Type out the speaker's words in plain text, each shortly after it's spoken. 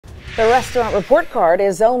The restaurant report card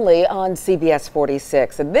is only on CBS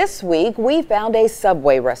 46. And this week, we found a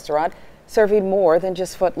Subway restaurant serving more than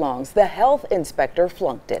just footlongs. The health inspector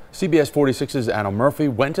flunked it. CBS 46's Anna Murphy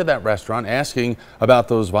went to that restaurant asking about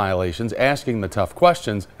those violations, asking the tough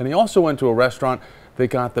questions, and he also went to a restaurant that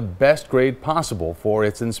got the best grade possible for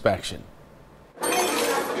its inspection.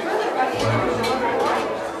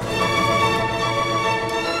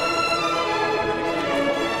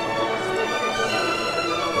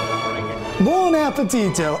 Buon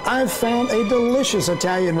appetito! I've found a delicious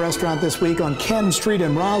Italian restaurant this week on Cannon Street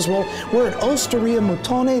in Roswell. We're at Osteria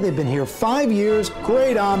Mattone. They've been here 5 years.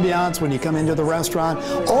 Great ambiance when you come into the restaurant.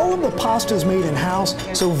 All of the pasta is made in-house,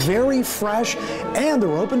 so very fresh, and they're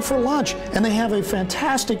open for lunch. And they have a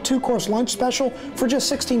fantastic two-course lunch special for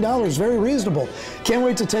just $16, very reasonable. Can't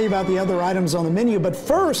wait to tell you about the other items on the menu, but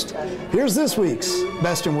first, here's this week's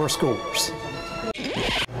Best and Worst Scores.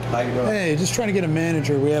 How you doing? Hey, just trying to get a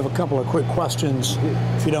manager. We have a couple of quick questions,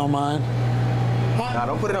 if you don't mind. Hi. Nah,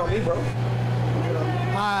 don't put it on me, bro.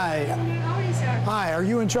 Hi. Hi, are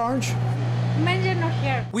you in charge? Manager not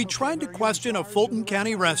here. We tried to question a Fulton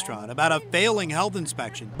County restaurant about a failing health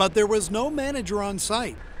inspection, but there was no manager on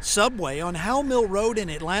site. Subway on Howell Mill Road in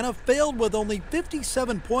Atlanta failed with only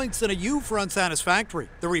 57 points and a U for unsatisfactory.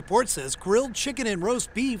 The report says grilled chicken and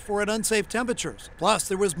roast beef were at unsafe temperatures. Plus,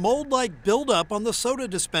 there was mold-like buildup on the soda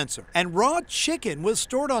dispenser, and raw chicken was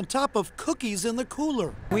stored on top of cookies in the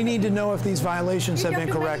cooler. We need to know if these violations have been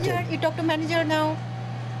corrected. You talk to manager now.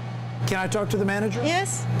 Can I talk to the manager?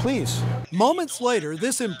 Yes. Please. Moments later,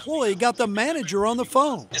 this employee got the manager on the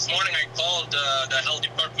phone. This morning I called the health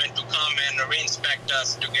department to come and re-inspect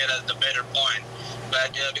us to get us the better point.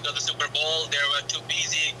 But because of the Super Bowl, they were too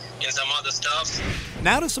busy in some other stuff.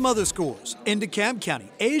 Now to some other scores. In DeKalb County,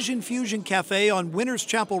 Asian Fusion Cafe on Winners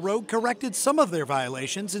Chapel Road corrected some of their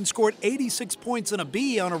violations and scored 86 points and a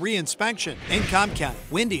B on a re-inspection. In Cobb County,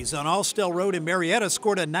 Wendy's on Allstel Road in Marietta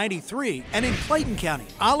scored a 93, and in Clayton County,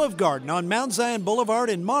 Olive Garden on Mount Zion Boulevard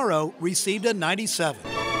in Morrow received a 97.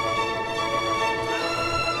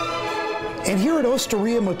 And here at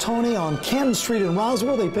Osteria Mattone on Cannon Street in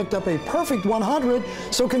Roswell, they picked up a perfect 100.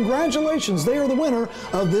 So congratulations, they are the winner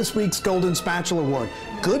of this week's Golden Spatula Award.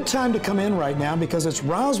 Good time to come in right now because it's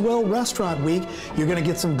Roswell Restaurant Week. You're going to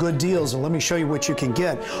get some good deals, and let me show you what you can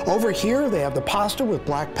get. Over here, they have the pasta with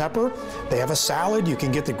black pepper. They have a salad. You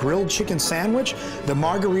can get the grilled chicken sandwich, the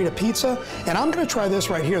margarita pizza, and I'm going to try this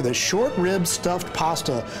right here. The short rib stuffed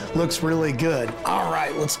pasta looks really good. All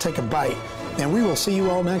right, let's take a bite, and we will see you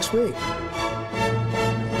all next week.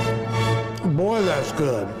 Boy, that's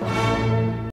good.